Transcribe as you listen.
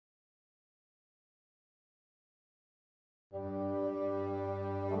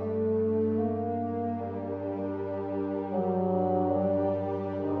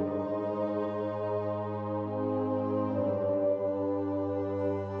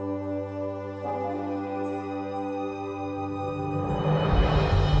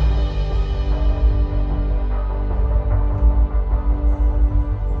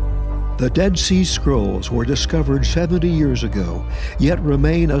The Dead Sea Scrolls were discovered 70 years ago, yet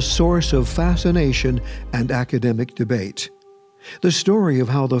remain a source of fascination and academic debate. The story of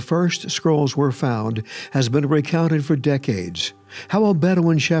how the first scrolls were found has been recounted for decades. How a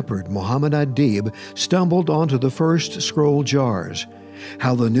Bedouin shepherd, Muhammad ad-Dib, stumbled onto the first scroll jars.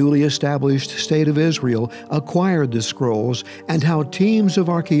 How the newly established State of Israel acquired the scrolls, and how teams of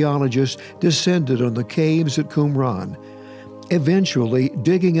archaeologists descended on the caves at Qumran, eventually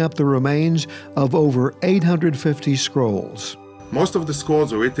digging up the remains of over 850 scrolls. Most of the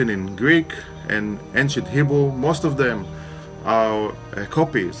scrolls are written in Greek and ancient Hebrew. Most of them are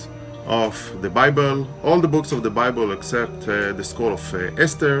copies of the Bible. All the books of the Bible except the scroll of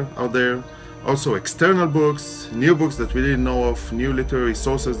Esther are there. Also external books, new books that we didn't know of, new literary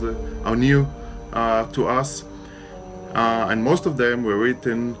sources that are new to us. And most of them were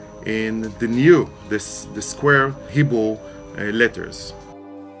written in the square Hebrew letters.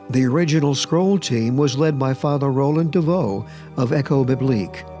 The original scroll team was led by Father Roland DeVoe of Echo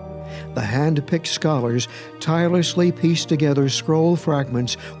Biblique. The hand-picked scholars tirelessly pieced together scroll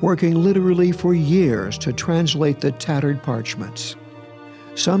fragments, working literally for years to translate the tattered parchments.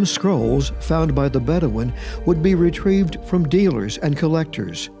 Some scrolls found by the Bedouin would be retrieved from dealers and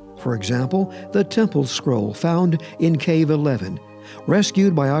collectors. For example, the Temple Scroll found in Cave 11.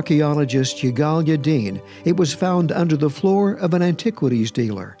 Rescued by archaeologist Yigal Yadin, it was found under the floor of an antiquities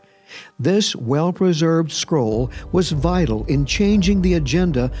dealer. This well-preserved scroll was vital in changing the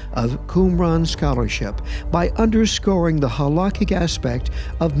agenda of Qumran scholarship by underscoring the halakhic aspect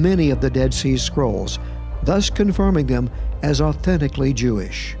of many of the Dead Sea Scrolls, thus confirming them as authentically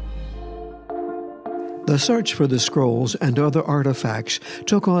Jewish. The search for the scrolls and other artifacts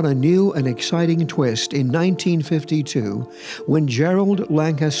took on a new and exciting twist in 1952 when Gerald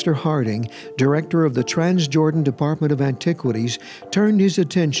Lancaster Harding, director of the Transjordan Department of Antiquities, turned his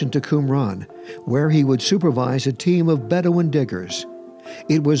attention to Qumran, where he would supervise a team of Bedouin diggers.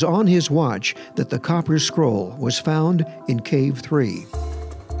 It was on his watch that the copper scroll was found in Cave 3.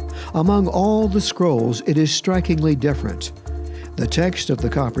 Among all the scrolls, it is strikingly different. The text of the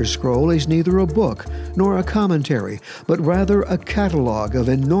copper scroll is neither a book nor a commentary, but rather a catalog of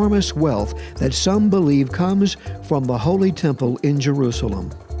enormous wealth that some believe comes from the Holy Temple in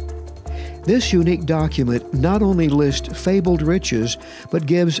Jerusalem. This unique document not only lists fabled riches, but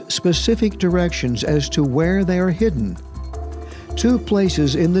gives specific directions as to where they are hidden. Two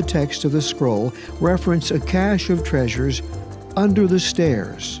places in the text of the scroll reference a cache of treasures under the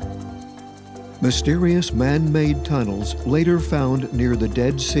stairs. Mysterious man-made tunnels later found near the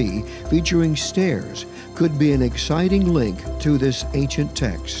Dead Sea featuring stairs could be an exciting link to this ancient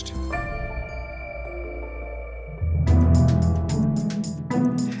text.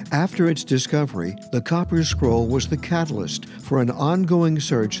 After its discovery, the copper scroll was the catalyst for an ongoing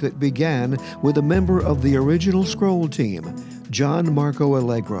search that began with a member of the original scroll team, John Marco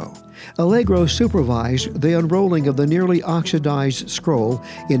Allegro. Allegro supervised the unrolling of the nearly oxidized scroll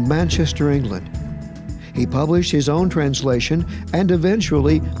in Manchester, England. He published his own translation and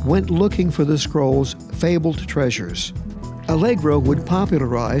eventually went looking for the scroll's fabled treasures. Allegro would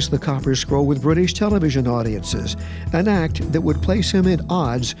popularize the copper scroll with British television audiences, an act that would place him at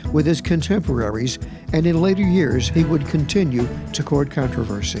odds with his contemporaries, and in later years he would continue to court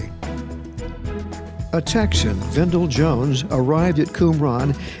controversy. A Texan, Vendel Jones, arrived at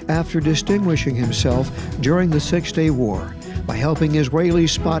Qumran after distinguishing himself during the Six-Day War by helping Israelis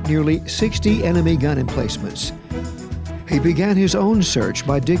spot nearly 60 enemy gun emplacements. He began his own search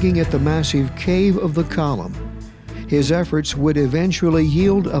by digging at the massive Cave of the Column. His efforts would eventually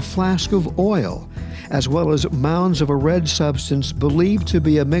yield a flask of oil, as well as mounds of a red substance believed to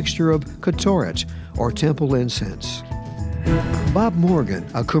be a mixture of ketoret, or temple incense. Bob Morgan,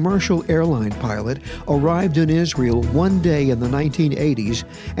 a commercial airline pilot, arrived in Israel one day in the 1980s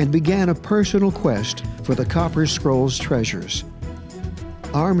and began a personal quest for the copper scroll's treasures.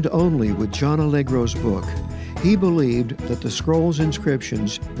 Armed only with John Allegro's book, he believed that the scroll's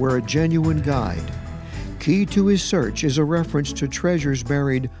inscriptions were a genuine guide. Key to his search is a reference to treasures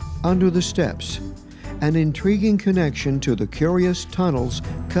buried under the steps, an intriguing connection to the curious tunnels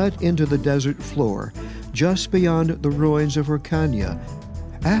cut into the desert floor just beyond the ruins of Hyrcania.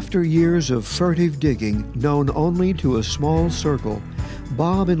 After years of furtive digging known only to a small circle,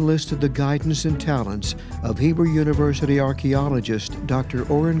 Bob enlisted the guidance and talents of Hebrew University archaeologist Dr.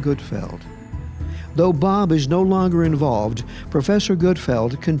 Oren Gutfeld. Though Bob is no longer involved, Professor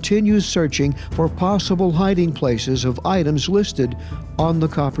Gutfeld continues searching for possible hiding places of items listed on the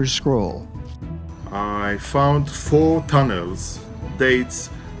copper scroll. I found 4 tunnels, dates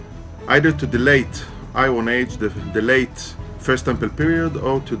either to the late Iron Age, the late First Temple period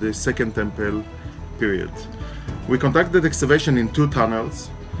or to the Second Temple period. We conducted excavation in 2 tunnels.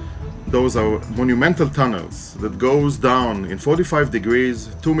 Those are monumental tunnels that goes down in 45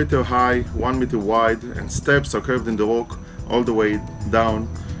 degrees, 2 meters high, 1 meter wide, and steps are carved in the rock all the way down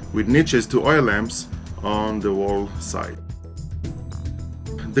with niches to oil lamps on the wall side.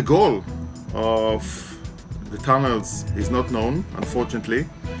 The goal of the tunnels is not known, unfortunately,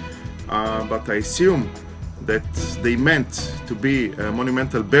 but I assume that they meant to be a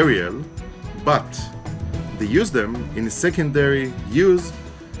monumental burial, but they use them in a secondary use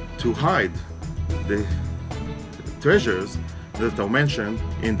to hide the treasures that are mentioned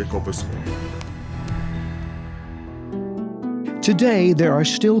in the copper scroll. Today, there are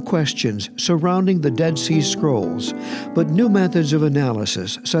still questions surrounding the Dead Sea Scrolls, but new methods of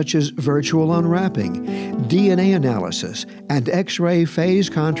analysis, such as virtual unwrapping, DNA analysis, and X-ray phase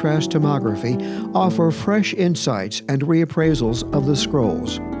contrast tomography, offer fresh insights and reappraisals of the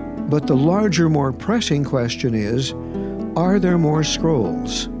scrolls. But the larger, more pressing question is, are there more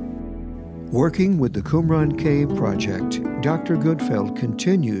scrolls? Working with the Qumran Cave Project, Dr. Goodfeld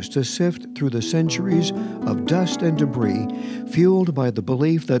continues to sift through the centuries of dust and debris fueled by the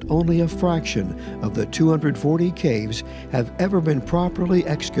belief that only a fraction of the 240 caves have ever been properly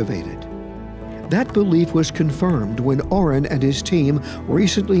excavated. That belief was confirmed when Oren and his team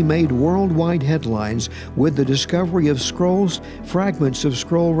recently made worldwide headlines with the discovery of scrolls, fragments of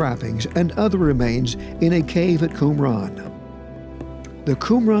scroll wrappings, and other remains in a cave at Qumran. The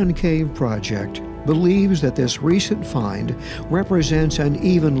Qumran Cave Project believes that this recent find represents an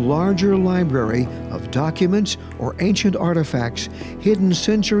even larger library of documents or ancient artifacts hidden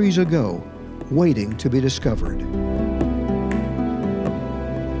centuries ago, waiting to be discovered.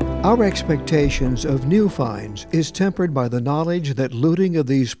 Our expectations of new finds is tempered by the knowledge that looting of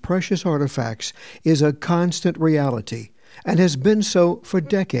these precious artifacts is a constant reality and has been so for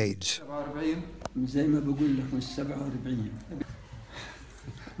decades.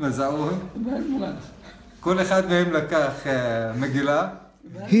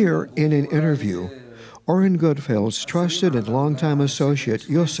 Here, in an interview, Oren Goodfeld's trusted and longtime associate,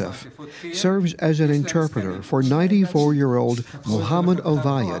 Yosef, serves as an interpreter for 94-year-old Muhammad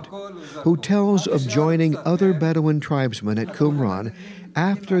Ovayed, who tells of joining other Bedouin tribesmen at Qumran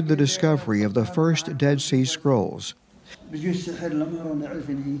after the discovery of the first Dead Sea Scrolls.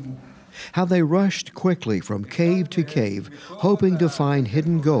 How they rushed quickly from cave to cave, hoping to find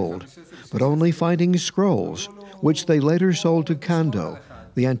hidden gold, but only finding scrolls, which they later sold to Kando,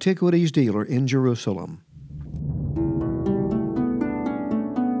 the antiquities dealer in Jerusalem.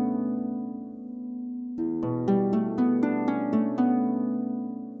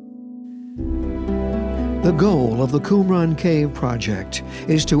 The goal of the Qumran Cave Project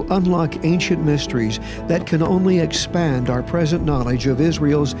is to unlock ancient mysteries that can only expand our present knowledge of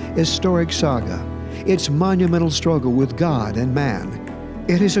Israel's historic saga, its monumental struggle with God and man.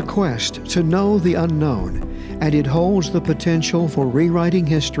 It is a quest to know the unknown, and it holds the potential for rewriting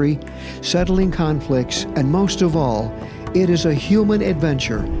history, settling conflicts, and most of all, it is a human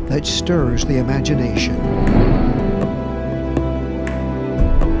adventure that stirs the imagination.